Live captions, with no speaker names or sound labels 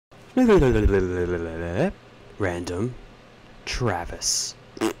Random Travis.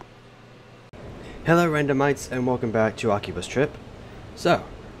 Hello Randomites and welcome back to Akiba's trip. So,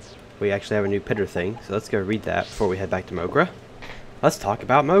 we actually have a new pitter thing, so let's go read that before we head back to Mogra. Let's talk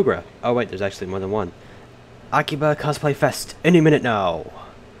about Mogra. Oh wait, there's actually more than one. Akiba Cosplay Fest, any minute now.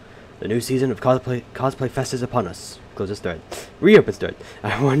 The new season of Cosplay Fest is upon us. Close this thread. Reopens thread.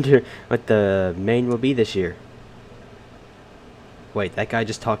 I wonder what the main will be this year. Wait, that guy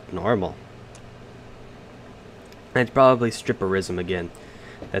just talked normal. And it's probably stripperism again.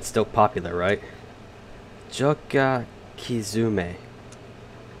 That's still popular, right? Joka Kizume.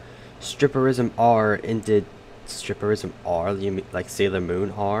 Stripperism R ended. Stripperism R? You mean like Sailor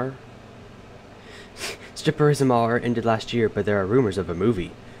Moon R? Stripperism R ended last year, but there are rumors of a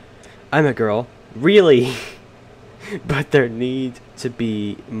movie. I'm a girl. Really? But there need to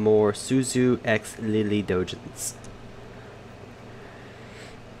be more Suzu X Lily Dojins.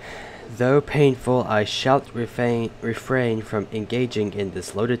 Though painful, I shall refrain from engaging in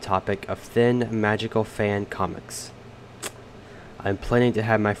this loaded topic of thin, magical fan comics. I'm planning to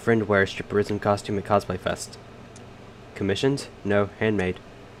have my friend wear a stripperism costume at Cosplay Fest. Commissioned? No, handmade.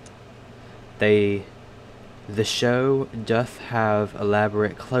 The show doth have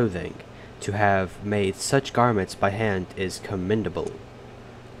elaborate clothing. To have made such garments by hand is commendable.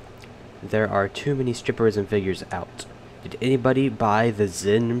 There are too many stripperism figures out. Did anybody buy the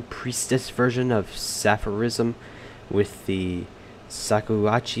Zen priestess version of Saphirism with the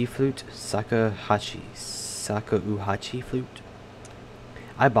Sakuhachi flute? Sakuhachi flute?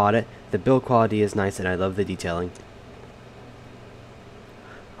 I bought it. The build quality is nice and I love the detailing.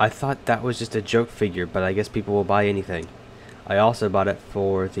 I thought that was just a joke figure, but I guess people will buy anything. I also bought it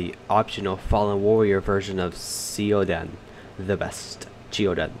for the optional Fallen Warrior version of Chioden. The best.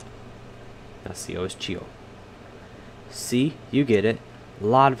 Chioden. Now Chio is Chio. See, you get it. A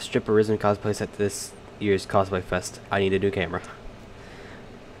lot of stripperism cosplays at this year's Cosplay Fest. I need a new camera.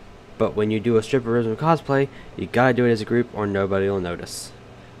 But when you do a stripperism cosplay, you gotta do it as a group or nobody will notice.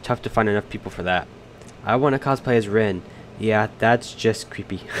 Tough to find enough people for that. I want to cosplay as Rin. Yeah, that's just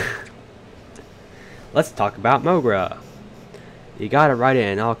creepy. Let's talk about Mogra. You gotta write it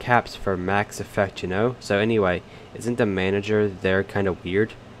in all caps for max effect, you know? So anyway, isn't the manager there kinda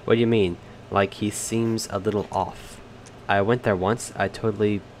weird? What do you mean? Like he seems a little off. I went there once. It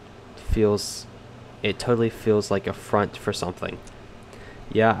totally feels like a front for something.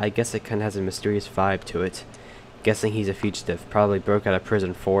 Yeah, I guess it kinda has a mysterious vibe to it. Guessing he's a fugitive. Probably broke out of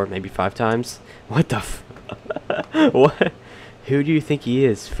prison 4, maybe 5 times. What the f- What? Who do you think he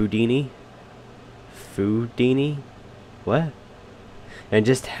is? Foodini? Foodini? What? And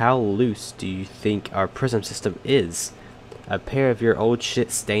just how loose do you think our prison system is? A pair of your old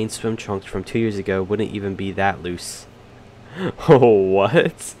shit stained swim trunks from 2 years ago wouldn't even be that loose. Oh,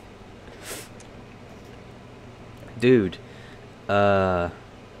 what? Dude. Takihara,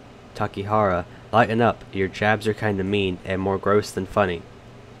 lighten up. Your jabs are kinda mean and more gross than funny.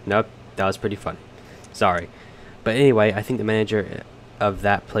 Nope, that was pretty funny. Sorry. But anyway, I think the manager of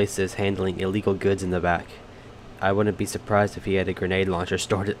that place is handling illegal goods in the back. I wouldn't be surprised if he had a grenade launcher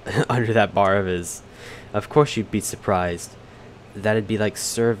stored under that bar of his. Of course you'd be surprised. That'd be like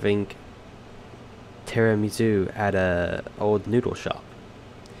serving tiramisu at a old noodle shop.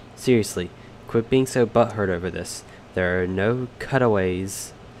 Seriously, quit being so butthurt over this. There are no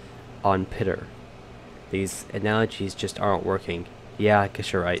cutaways on Pitter. These analogies just aren't working. Yeah, I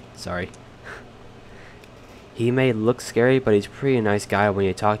guess you're right. Sorry. He may look scary, but he's a pretty nice guy when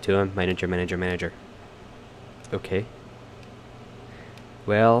you talk to him. Manager. Okay.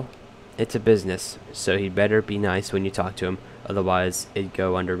 Well, it's a business, so he'd better be nice when you talk to him, otherwise it'd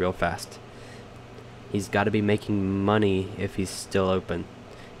go under real fast. He's got to be making money if he's still open.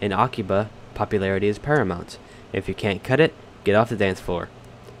 In Akiba, popularity is paramount. If you can't cut it, get off the dance floor.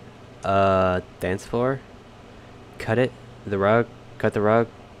 Dance floor? Cut it? The rug? Cut the rug?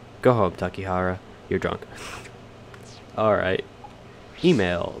 Go home, Takihara. You're drunk. Alright.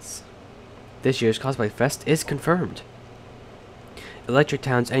 Emails. This year's Cosplay Fest is confirmed. Electric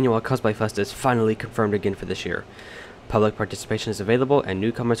Town's annual Cosplay Fest is finally confirmed again for this year. Public participation is available and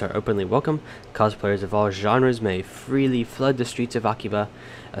newcomers are openly welcome. Cosplayers of all genres may freely flood the streets of Akiba.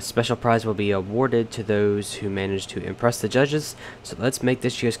 A special prize will be awarded to those who manage to impress the judges. So let's make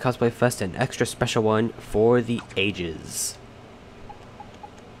this year's Cosplay Fest an extra special one for the ages.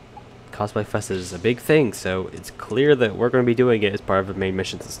 Cosplay Fest is a big thing, so it's clear that we're going to be doing it as part of the main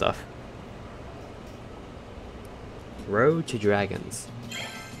missions and stuff. Road to Dragons.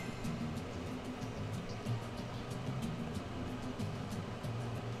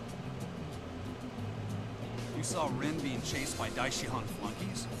 You saw Rin being chased by Daishihan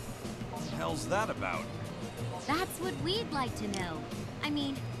flunkies? hell's that about? That's what we'd like to know. I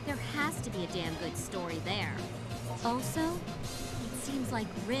mean, there has to be a damn good story there. Also, it seems like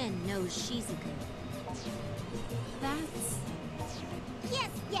Rin knows Shizuku. That's...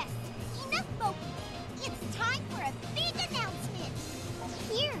 Yes. Enough moping. It's time for a big announcement.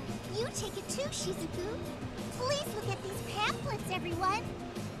 Here, you take it too, Shizuku. Please look at these pamphlets, everyone.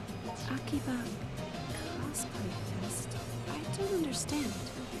 Akiba cosplay fest. I don't understand.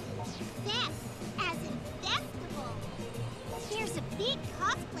 Fest, as in festival. There's a big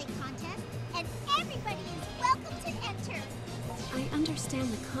cosplay contest, and everybody is welcome to enter. I understand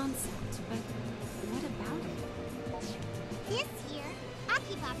the concept, but what about it? This year,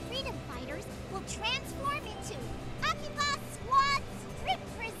 Akiba freedom fighters will transform into Akiba Squad Strip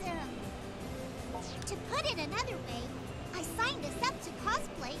Prism. To put it another way, I signed us up to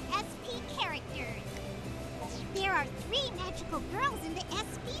cosplay SP characters. There are 3 magical girls in the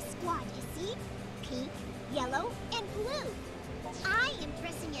SP squad, you see? Pink, yellow, and blue. I am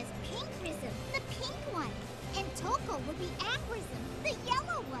dressing as Pink Prism, the pink one, and Toko will be Aquism, the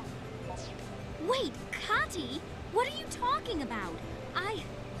yellow one. Wait, Kati? What are you talking about?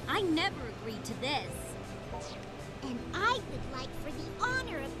 I never agreed to this. And I would like for the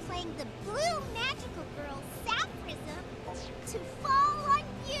honor of playing the blue magical girl, Saprism, to fall on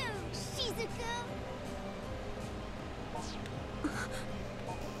you, Shizuku.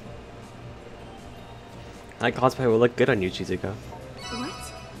 That cosplay will look good on you, Shizuko.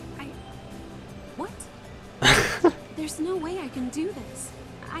 What? What? There's no way I can do this.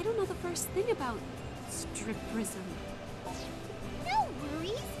 I don't know the first thing about striprism. No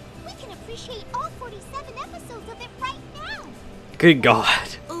worries. We can appreciate all 47 episodes of it right now. Good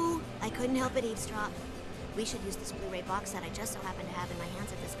God. Ooh, I couldn't help but eavesdrop. We should use this Blu-ray box set I just so happen to have in my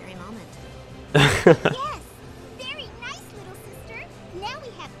hands at this very moment. Yes. Very nice, little sister. Now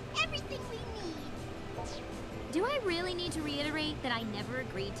we have everything we need. Do I really need to reiterate that I never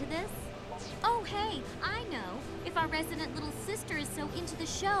agreed to this? Oh, hey, I know. If our resident little sister is so into the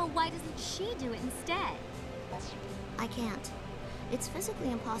show, why doesn't she do it instead? I can't. It's physically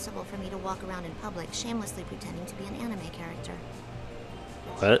impossible for me to walk around in public shamelessly pretending to be an anime character.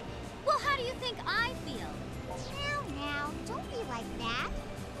 What? Well, how do you think I feel? Now, don't be like that.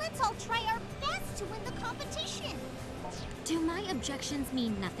 Let's all try our best to win the competition. Do my objections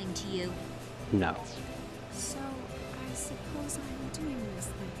mean nothing to you? No. So, I suppose I'm doing this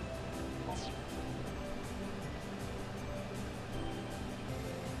thing.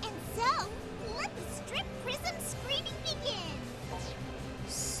 And so, let the strip prism screening begin.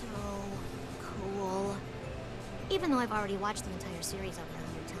 So cool. Even though I've already watched the entire series over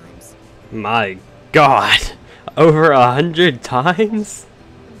 100 times. My God. Over 100 times?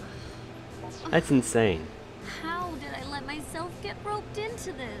 That's insane. How did I let myself get roped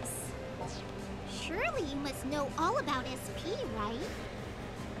into this? Surely you must know all about SP, right?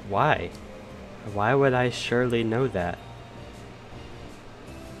 Why? Why would I surely know that?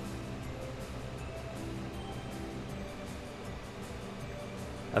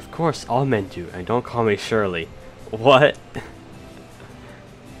 Of course, all men do, and don't call me Shirley. What?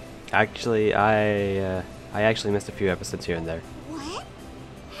 Actually, I actually missed a few episodes here and there. What?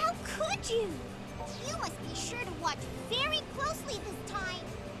 How could you? You must be sure to watch very closely this time.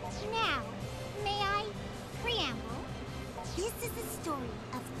 Now, may I preamble? This is the story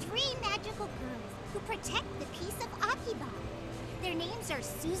of 3 magical girls who protect the peace of Akiba. Their names are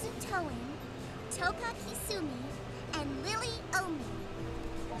Suzu Toin, Toka Kisumi, and Lily Omi.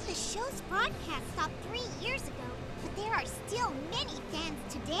 The show's broadcast stopped 3 years ago, but there are still many fans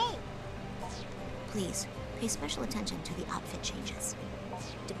today. Please, pay special attention to the outfit changes.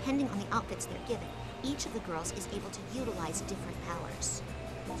 Depending on the outfits they're given, each of the girls is able to utilize different powers.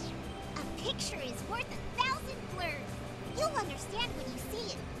 A picture is worth 1,000 words. You'll understand when you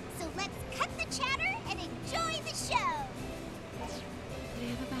see it. So let's cut the chatter and enjoy the show. I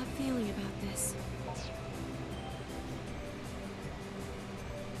have a bad feeling about this.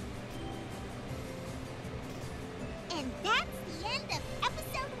 And that's the end of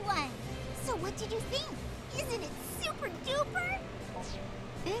episode 1. So what did you think? Isn't it super duper?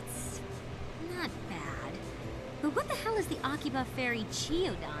 It's not bad. But what the hell is the Akiba fairy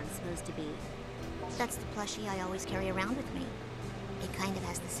Chiodon supposed to be? That's the plushie I always carry around with me. It kind of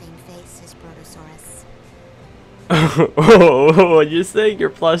has the same face as Brotosaurus. Oh, you're saying your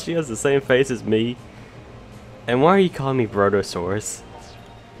plushie has the same face as me? And why are you calling me Brotosaurus?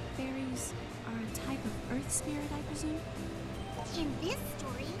 Fairies are a type of earth spirit, I presume? In this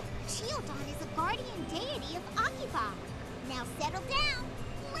story, Chiodon is a guardian deity of Akiba. Now settle down.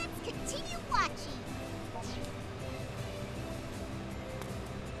 Let's continue watching.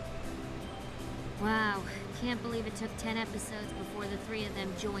 Wow, can't believe it took 10 episodes before the three of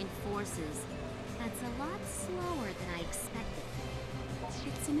them joined forces. That's a lot slower than I expected.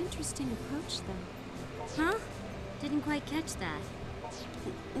 It's an interesting approach, though. Huh? Didn't quite catch that.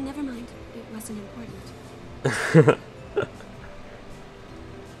 Never mind. It wasn't important.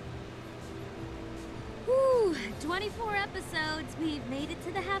 Whew, 24 episodes. We've made it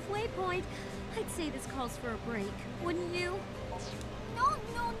to the halfway point. I'd say this calls for a break, wouldn't you? No,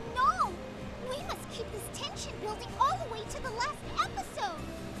 no, no! We must keep this tension building all the way to the last episode!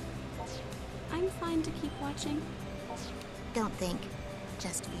 I'm fine to keep watching. Don't think,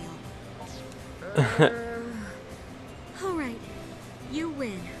 just feel. All right, you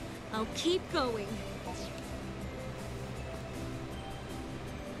win. I'll keep going.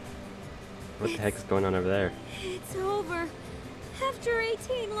 What the heck's going on over there? It's over. After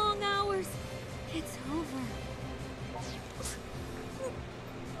 18 long hours, it's over.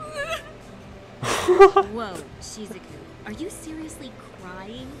 Whoa, Shizuku, are you seriously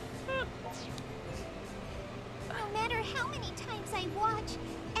crying? No matter how many times I watch,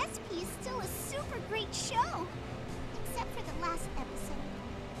 SP is still a super great show. Except for the last episode.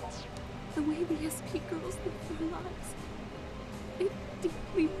 The way the SP girls live their lives, it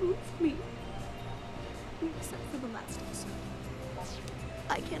deeply moved me. Except for the last episode.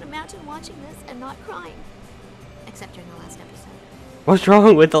 I can't imagine watching this and not crying. Except during the last episode. What's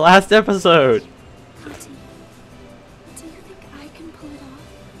wrong with the last episode? Auntie, do you think I can pull it off?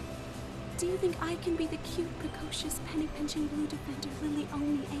 Do you think I can be the cute, precocious, penny-pinching blue defender Lily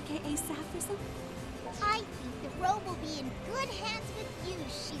Oni, aka Sapphism? I think the role will be in good hands with you,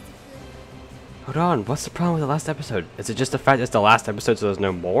 Shizuku. Hold on, what's the problem with the last episode? Is it just the fact it's the last episode so there's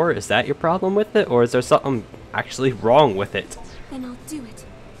no more? Is that your problem with it? Or is there something actually wrong with it? Then I'll do it.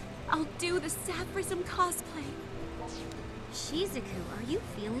 I'll do the Sapphism cosplay. Shizuku, are you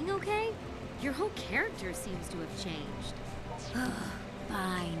feeling okay? Your whole character seems to have changed.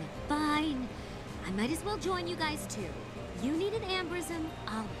 Fine, fine. I might as well join you guys too. You need an ambrism,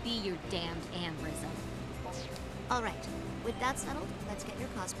 I'll be your damned ambrism. Alright, with that settled, let's get your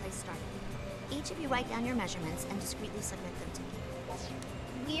cosplay started. Each of you write down your measurements and discreetly submit them to me.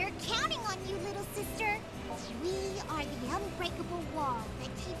 We're counting on you, little sister. We are the unbreakable wall that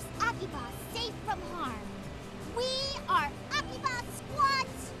keeps Akiba safe from harm. We are Akiba Squad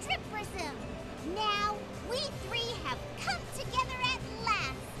Stripperism. Now, we three have come together at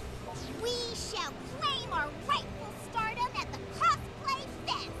last. We shall claim our rightful stardom at the Cosplay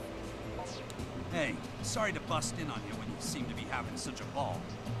Fest. Hey, sorry to bust in on you when you seem to be having such a ball.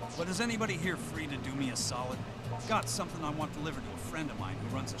 But is anybody here free to do me a solid? Got something I want delivered to a friend of mine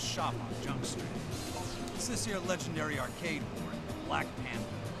who runs a shop on Junk Street. It's this here legendary arcade board, Black Panther.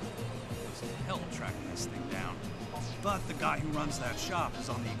 It was hell tracking this thing down. But the guy who runs that shop is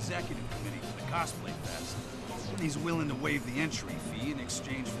on the executive committee for the Cosplay Fest. And he's willing to waive the entry fee in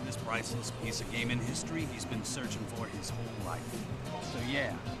exchange for this priceless piece of gaming history he's been searching for his whole life. So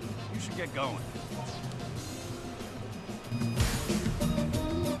yeah, you should get going.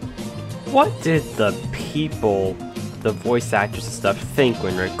 What did the people, the voice actors and stuff, think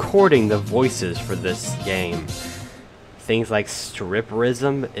when recording the voices for this game? Things like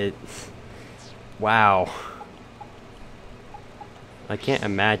stripperism, wow. I can't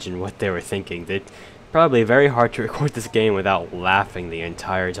imagine what they were thinking. It's probably very hard to record this game without laughing the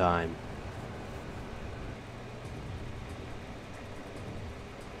entire time.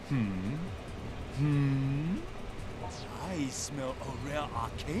 I smell a rare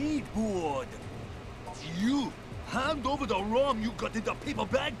arcade board. You hand over the ROM you got in the paper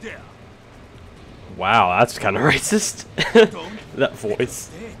bag there. Wow, that's kind of racist. Don't That voice.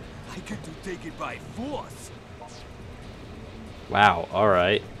 Instead, I get to take it by force. Wow,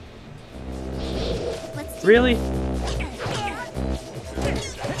 alright. Let's do Really?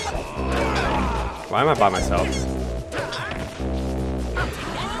 Why am I by myself?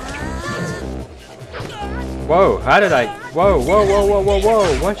 Whoa, how did I... Whoa, whoa, whoa, whoa, whoa,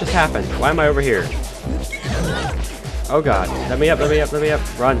 whoa. What just happened? Why am I over here? Oh god. Let me up, let me up, let me up.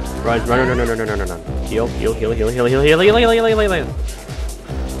 Run, run, run, run, run, run, run, run, run, run. Heal, heal, heal, heal, heal, heal, heal, heal, heal, heal, heal, heal.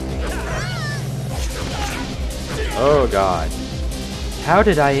 Oh god. How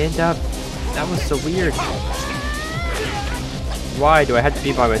did I end up? That was so weird. Why do I have to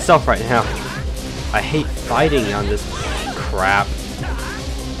be by myself right now? I hate fighting on this crap.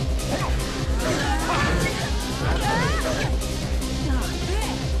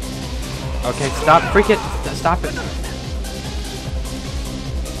 Okay, stop, freak it, stop it.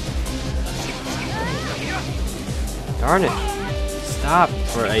 Darn it. Stop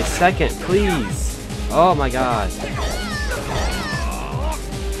for a second, please. Oh my god.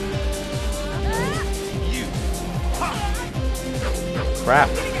 crap.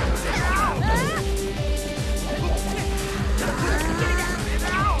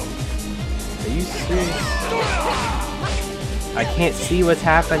 Are you serious? I can't see what's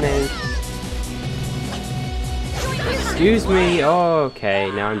happening. Excuse me. Oh,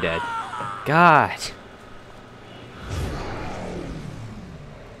 okay, now I'm dead. God.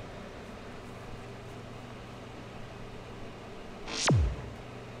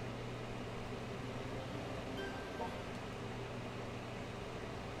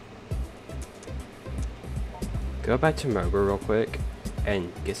 Go back to Mogra real quick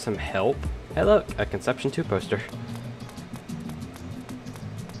and get some help. Hey look, a Conception 2 poster.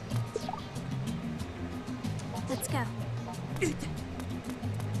 Let's go.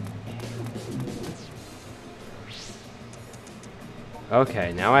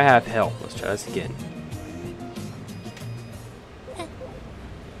 Okay, now I have help. Let's try this again.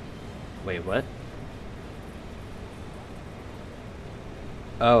 Wait, what?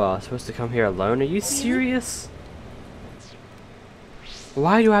 Oh, I was supposed to come here alone? Are you serious?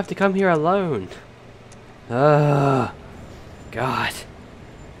 Why do I have to come here alone? Ugh. God.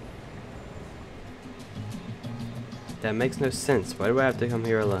 That makes no sense. Why do I have to come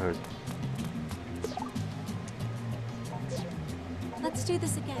here alone? Let's do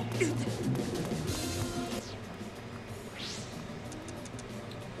this again.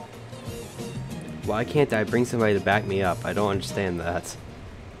 Why can't I bring somebody to back me up? I don't understand that.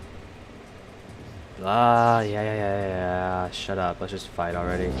 Ah, yeah. Shut up. Let's just fight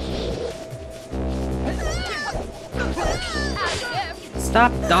already.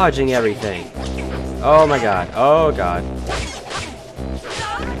 Stop dodging everything. Oh my god. Oh god.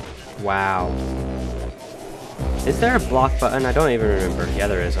 Wow. Is there a block button? I don't even remember. Yeah,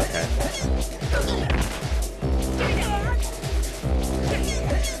 there is. Okay.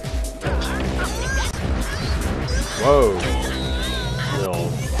 Whoa. Little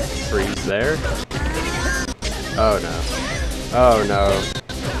freeze there. Oh no. Oh no.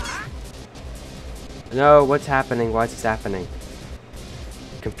 No, what's happening? Why is this happening?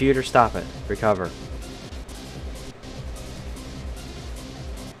 Computer, stop it. Recover.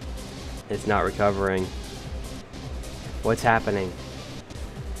 It's not recovering. What's happening?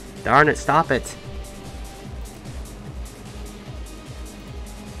 Darn it, stop it.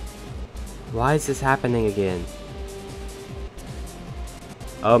 Why is this happening again?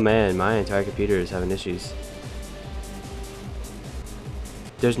 Oh man, my entire computer is having issues.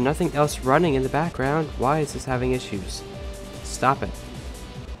 There's nothing else running in the background. Why is this having issues? Stop it.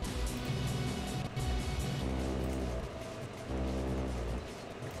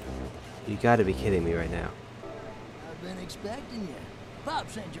 You gotta be kidding me right now. I've been expecting you. Pop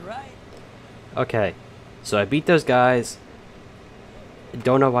sent you, right? Okay, so I beat those guys.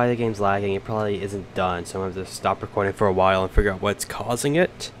 Don't know why the game's lagging. It probably isn't done, so I'm gonna have to stop recording for a while and figure out what's causing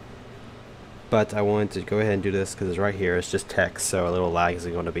it. But I wanted to go ahead and do this because it's right here. It's just text, so a little lag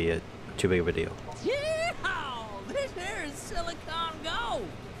isn't going to be too big of a deal. Yeehaw! This here is Silicon Gold.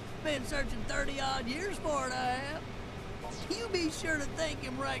 Been searching 30-odd years for it, I have. You be sure to thank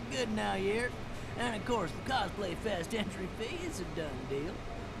him right good now, yeah? And of course, the Cosplay Fest entry fee is a done deal.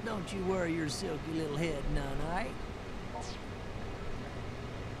 Don't you worry your silky little head none, alright?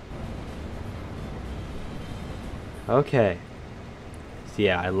 Okay. So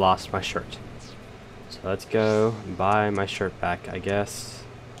yeah, I lost my shirt. So let's go buy my shirt back, I guess.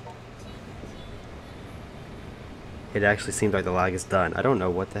 It actually seems like the lag is done. I don't know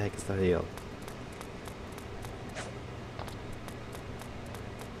what the heck is the deal.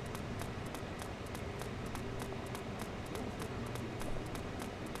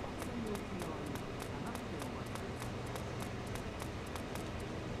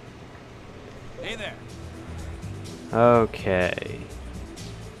 Hey there. Okay.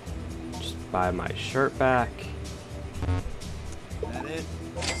 Just buy my shirt back. That it?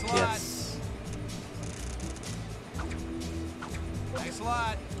 Thanks a lot. Yes. Thanks a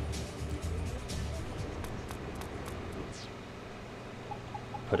lot.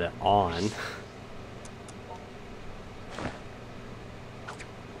 Put it on.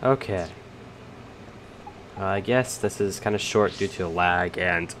 Okay. I guess this is kind of short due to lag,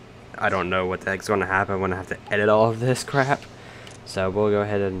 and I don't know what the heck's going to happen when I have to edit all of this crap. So we'll go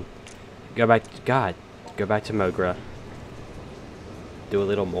ahead and go back to Mogra. Do a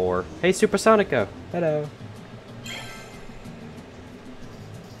little more. Hey, Supersonico. Hello.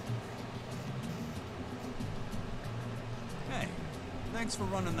 Hey, thanks for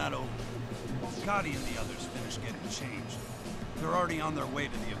running that over. Gotti and the others finished getting changed. They're already on their way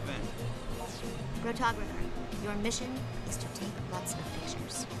to the event. Grotographer, your mission is to take lots of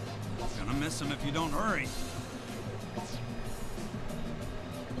pictures. Gonna miss them if you don't hurry.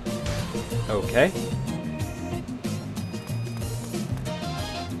 Okay.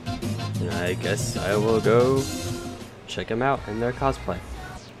 And I guess I will go check them out in their cosplay.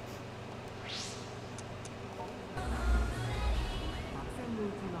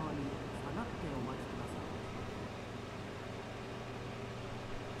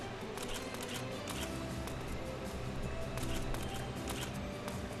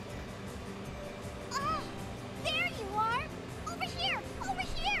 There you are! Over here! Over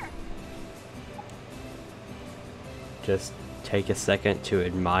here! Just take a second to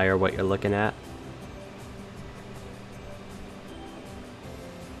admire what you're looking at.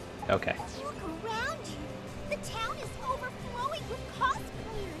 Okay. Look around you! The town is overflowing with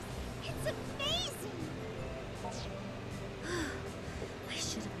cosplayers! It's amazing! I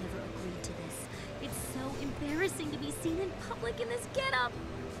should have never agreed to this. It's so embarrassing to be seen in public in this getup.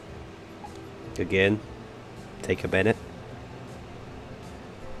 Again, take a minute.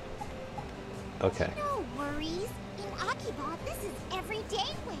 Okay. No worries. In Akiba, this is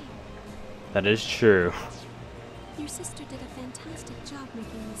everyday wear. That is true. Your sister did a fantastic job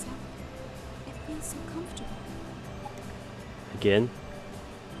making this up. It feels so comfortable. Again,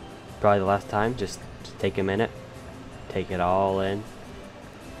 probably the last time. Just take a minute. Take it all in.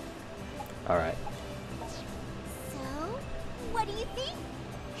 Alright. So, what do you think?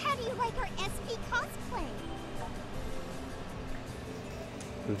 How do you like our SP cosplay?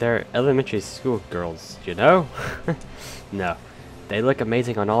 They're elementary school girls, you know? No. They look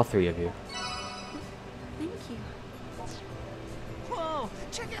amazing on all three of you. Thank you. Whoa,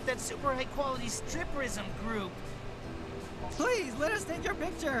 check out that super high quality stripperism group. Please, let us take your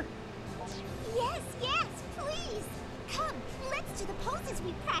picture. Yes, yes, please! Come, let's do the poses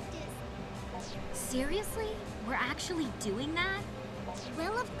we practiced. Seriously? We're actually doing that?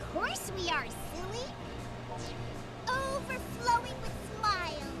 Well, of course we are, silly! Overflowing with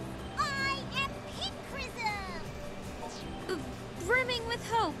smiles, I am Pink Prism! Brimming with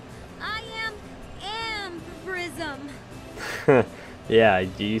hope, I am Prism. Yeah,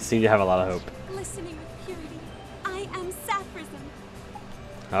 you seem to have a lot of hope. Glistening with purity, I am Sapphism.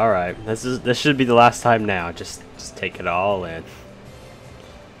 Alright, this should be the last time now. Just take it all in.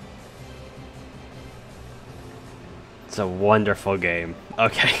 It's a wonderful game.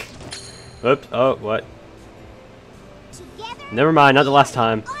 Okay. Whoops. Oh, what? Together, Never mind, not the last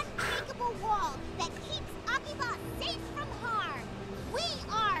time. unbreakable wall that keeps Akiba safe from harm. We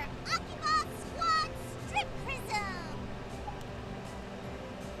are Akiba Squad Strip Prism.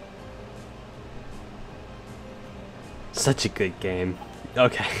 Such a good game.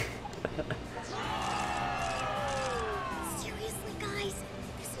 Okay. Seriously, guys,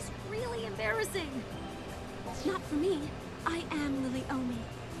 this is really embarrassing. Not for me. I am Lily Omi.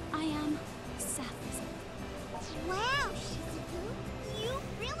 I am Sapphism. Wow, Shizuku, you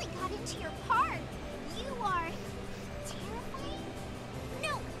really got into your part. You are terrifying?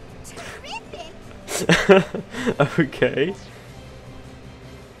 No, terrific. Okay.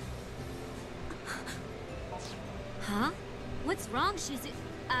 Huh? What's wrong,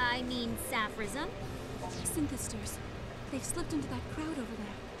 I mean, Sapphism? Synthesters. They've slipped into that crowd over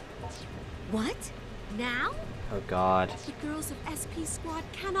there. What? Now? Oh god. The girls of SP Squad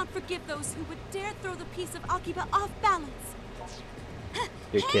cannot forgive those who would dare throw the piece of Akiba off balance.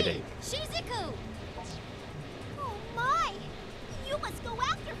 You're kidding. Shizuku! Oh my! You must go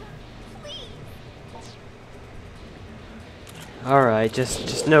after her, please. Alright,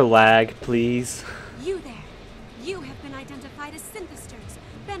 just no lag, please. You there. You have been identified as synthesters,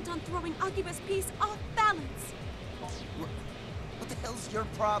 bent on throwing Akiba's piece off balance. What the hell's your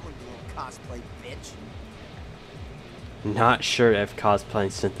problem, you little cosplay bitch? Not sure if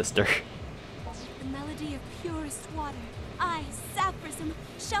cosplaying Synthester. The melody of purest water, I, Sapphism,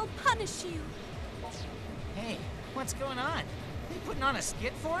 shall punish you. Hey, what's going on? They putting on a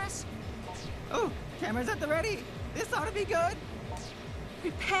skit for us? Oh, cameras at the ready. This ought to be good.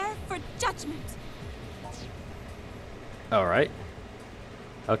 Prepare for judgment. Alright.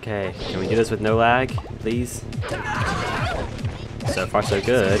 Okay, can we do this with no lag, please? So far so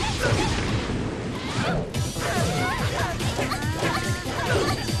good.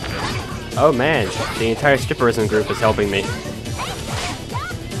 Oh man, the entire stripperism group is helping me.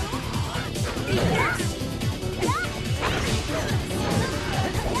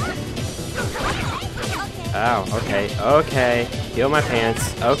 Ow, okay, okay. Feel my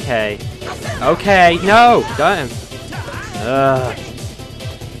pants. Okay. Okay, no! Damn. Ugh.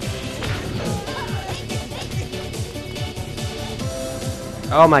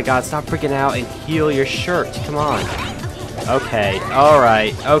 Oh my god, stop freaking out and heal your shirt. Come on. Okay,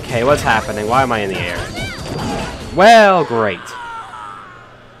 alright. Okay, what's happening? Why am I in the air? Well, great.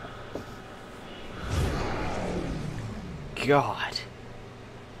 God.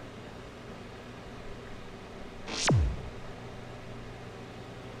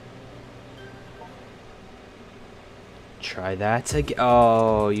 Try that again.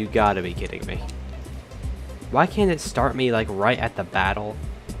 Oh, you gotta be kidding me. Why can't it start me like right at the battle?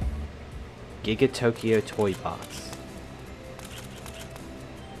 Giga Tokyo Toy Box.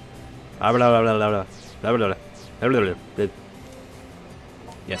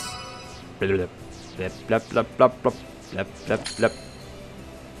 Yes.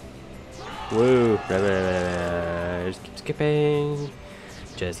 Woo. Just keep skipping.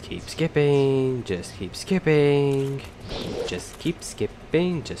 Just keep skipping. Just keep skipping. Just keep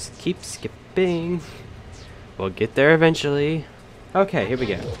skipping. Just keep skipping. We'll get there eventually. Okay, here we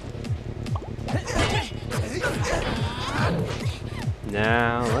go.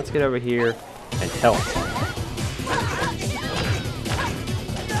 Now, let's get over here and help.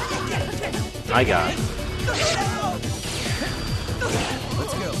 I got it.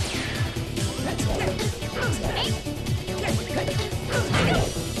 Let's go.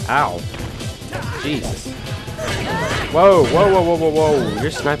 Ow. Jesus. Whoa, whoa, whoa, whoa, whoa, whoa.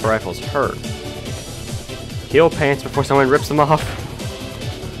 Your sniper rifles hurt. Heal pants before someone rips them off.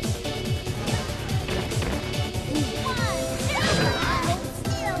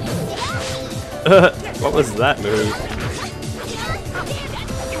 What was that move?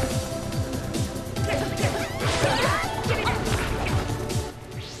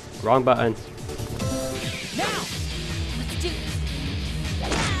 Wrong button.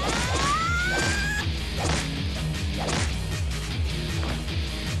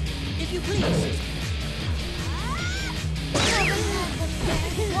 If you please.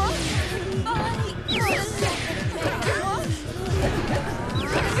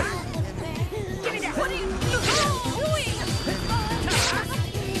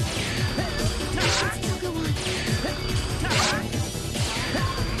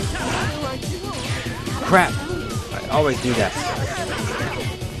 Crap! I always do that.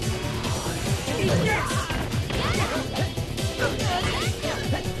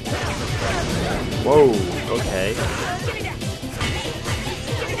 Whoa, okay.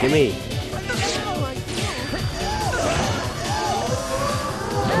 Gimme.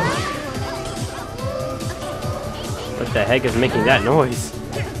 What the heck is making that noise?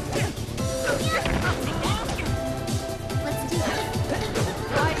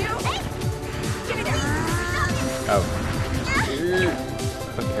 Oh.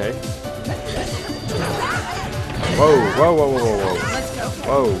 Okay. Whoa, whoa, whoa, whoa, whoa, whoa.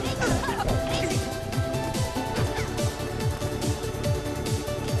 Whoa.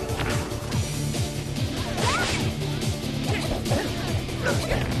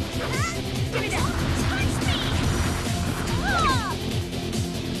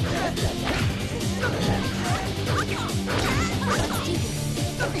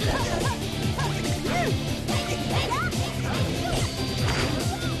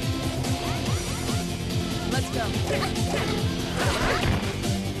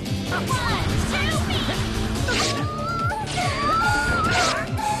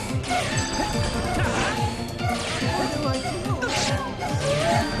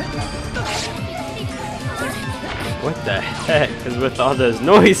 What the heck is with all those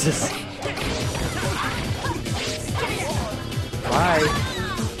noises? Why?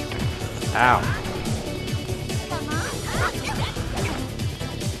 Ow.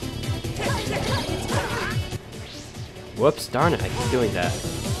 Whoops, darn it, I keep doing that.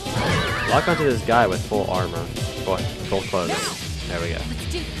 Lock onto this guy with full armor. Full clothes. There we go.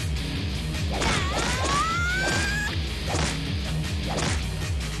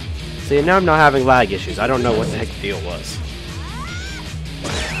 See, now I'm not having lag issues. I don't know what the heck the deal was.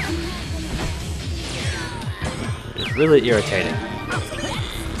 It's really irritating.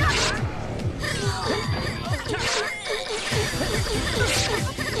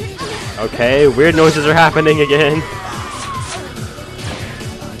 Okay, weird noises are happening again.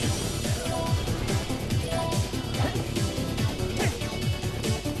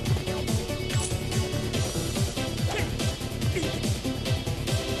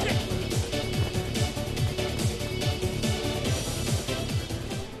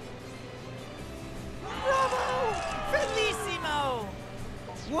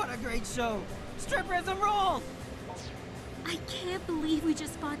 What a great show! Stripperism rules! I can't believe we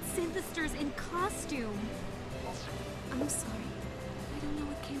just fought synthesters in costume. I'm sorry. I don't know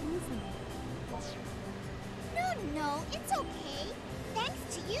what came over me. No, it's okay.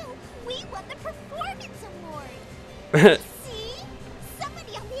 Thanks to you, we won the performance award. See?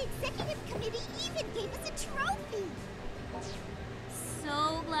 Somebody on the executive committee even gave us a trophy. So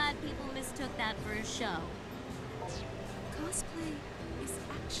glad people mistook that for a show. cosplay is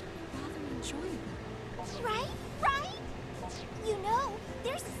actually rather enjoyable. Right? Right? You know,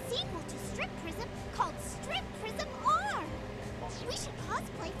 there's a sequel to Strip Prism called Strip Prism R. We should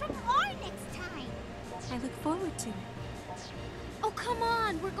cosplay from R next time. I look forward to it. Oh, come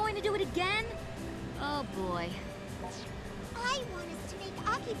on! We're going to do it again? Oh, boy. I want us to make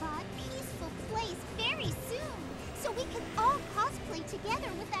Akiba a peaceful place very soon, so we can all cosplay together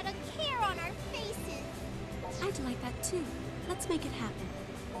without a care on our faces. I'd like that too. Let's make it happen.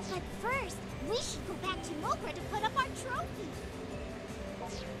 But first, we should go back to Mogra to put up our trophy.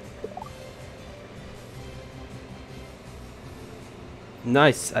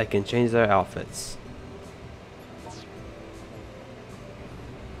 Nice, I can change their outfits.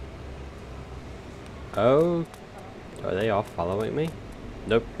 Oh, are they all following me?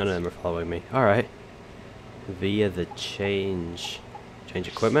 Nope, none of them are following me. Alright. Via the change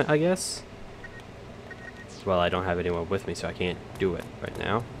equipment, I guess? Well, I don't have anyone with me, so I can't do it right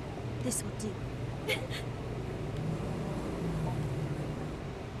now. This will do.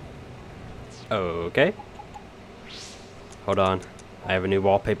 Okay. Hold on. I have a new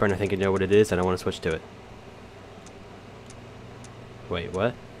wallpaper and I think I know what it is and I want to switch to it. Wait,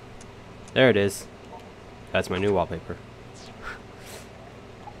 what? There it is. That's my new wallpaper.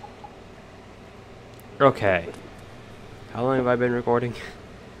 Okay. How long have I been recording?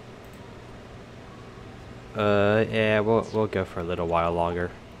 Yeah, we'll go for a little while longer.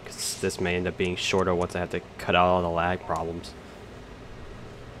 Because this may end up being shorter once I have to cut out all the lag problems.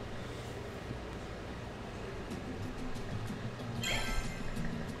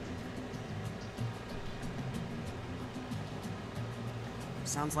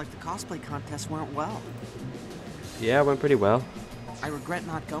 Sounds like the cosplay contest went well. Yeah, it went pretty well. I regret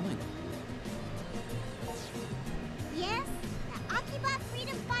not going. Yes, the Akiba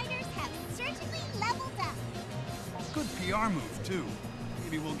Freedom Fighters have certainly leveled up. Good PR move, too.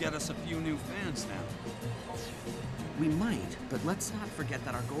 Maybe we'll get us a few new fans now. We might, but let's not forget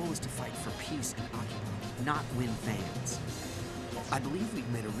that our goal is to fight for peace in Akiba, not win fans. I believe we've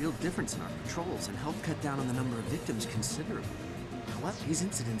made a real difference in our patrols and helped cut down on the number of victims considerably. However, these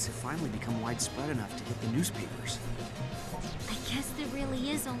incidents have finally become widespread enough to hit the newspapers. I guess there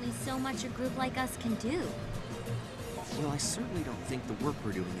really is only so much a group like us can do. Well, I certainly don't think the work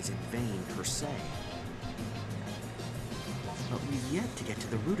we're doing is in vain, per se. But we've yet to get to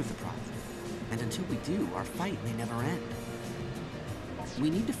the root of the problem. And until we do, our fight may never end. We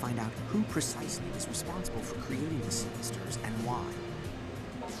need to find out who precisely is responsible for creating the Sinisters and why.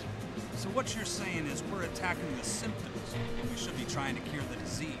 So what you're saying is we're attacking the symptoms, and we should be trying to cure the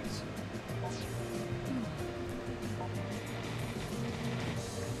disease.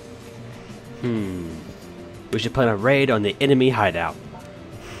 We should plan a raid on the enemy hideout.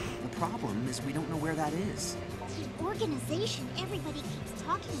 The problem is we don't know where that is. The organization everybody keeps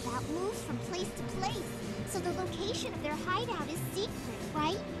talking about moves from place to place, so the location of their hideout is secret,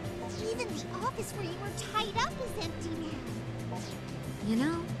 right? Even the office where you were tied up is empty now. You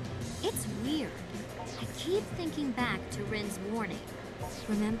know, it's weird. I keep thinking back to Rin's warning.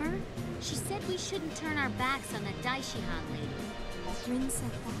 Remember? She said we shouldn't turn our backs on the Daishihan lady. Rin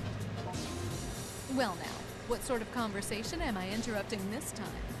said that. Well now, what sort of conversation am I interrupting this time?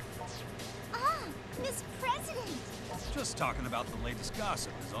 Ah, Miss President! Just talking about the latest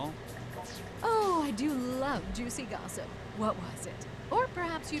gossip is all. Oh, I do love juicy gossip. What was it? Or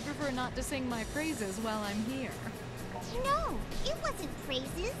perhaps you'd prefer not to sing my praises while I'm here. No, it wasn't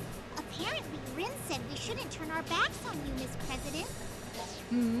praises. Apparently, Rin said we shouldn't turn our backs on you, Miss President.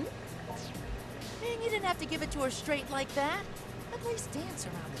 Man, you didn't have to give it to her straight like that. At least dance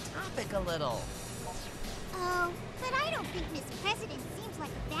around the topic a little. Oh, but I don't think Miss President seems like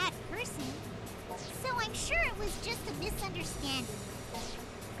a bad person. So I'm sure it was just a misunderstanding.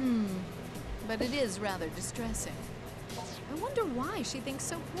 But it is rather distressing. I wonder why she thinks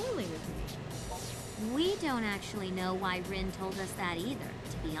so poorly of me. We don't actually know why Rin told us that either,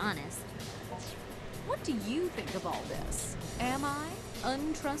 to be honest. What do you think of all this? Am I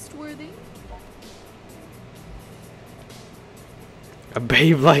untrustworthy? A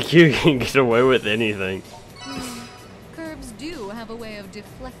babe like you can get away with anything. Curves do have a way of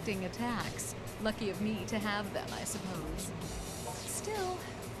deflecting attacks. Lucky of me to have them, I suppose. Still,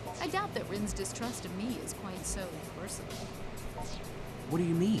 I doubt that Rin's distrust of me is quite so personal. What do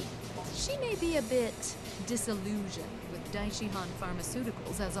you mean? She may be a bit disillusioned with Daishihan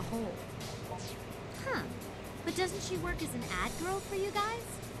Pharmaceuticals as a whole. Huh. But doesn't she work as an ad girl for you guys?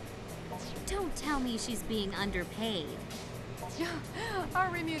 Don't tell me she's being underpaid. Our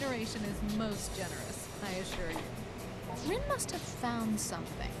remuneration is most generous, I assure you. Rin must have found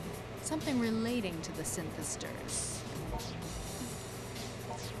something relating to the Synthesters.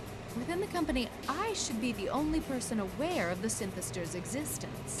 Within the company, I should be the only person aware of the synthester's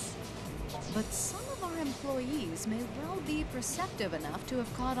existence. But some of our employees may well be perceptive enough to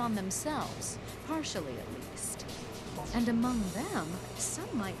have caught on themselves, partially at least. And among them,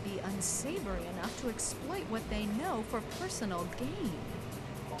 some might be unsavory enough to exploit what they know for personal gain.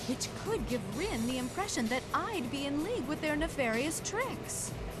 Which could give Rin the impression that I'd be in league with their nefarious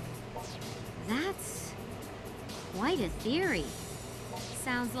tricks. That's quite a theory.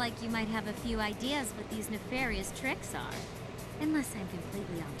 Sounds like you might have a few ideas what these nefarious tricks are. Unless I'm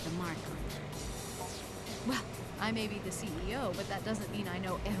completely off the mark on that. Well, I may be the CEO, but that doesn't mean I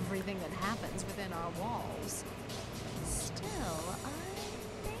know everything that happens within our walls. Still,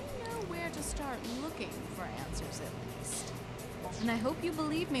 I may know where to start looking for answers at least. And I hope you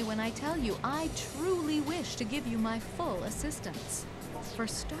believe me when I tell you I truly wish to give you my full assistance. For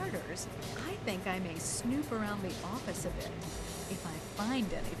starters, I think I may snoop around the office a bit. If I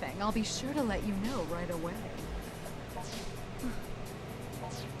find anything, I'll be sure to let you know right away.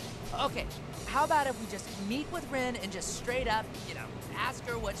 Okay, how about if we just meet with Rin and just straight up, ask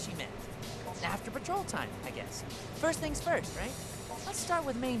her what she meant? After patrol time, I guess. First things first, right? Let's start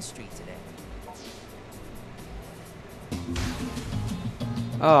with Main Street today.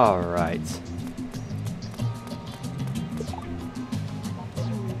 Alright.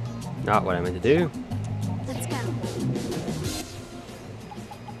 Not what I meant to do. Let's go.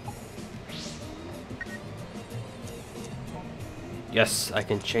 Yes, I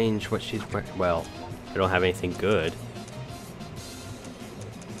can change what she's wearing. Well, I don't have anything good.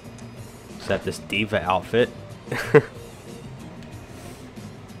 Except this diva outfit.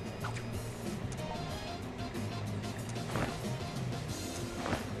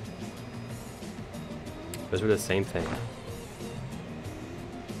 Those were the same thing.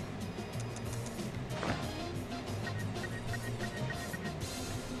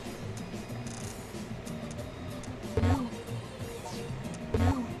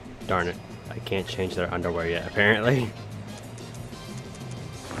 Darn it. I can't change their underwear yet, apparently.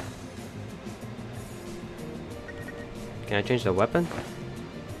 Can I change the weapon?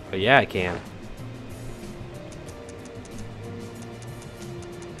 Oh yeah, I can.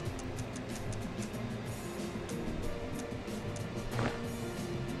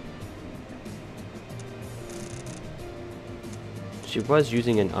 She was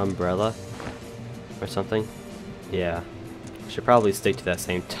using an umbrella or something. Yeah. Should probably stick to that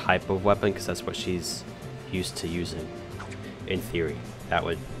same type of weapon because that's what she's used to using. In theory, that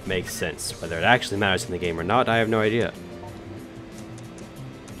would make sense. Whether it actually matters in the game or not, I have no idea.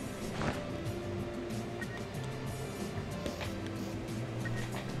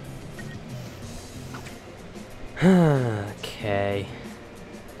 Okay.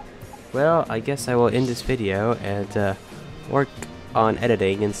 Well, I guess I will end this video and work on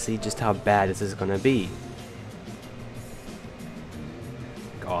editing and see just how bad this is gonna be.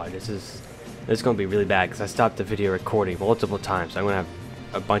 God, this is gonna be really bad because I stopped the video recording multiple times. I'm gonna have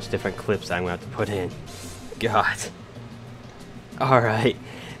a bunch of different clips that I'm gonna have to put in. God. Alright.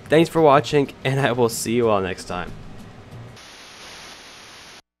 Thanks for watching, and I will see you all next time.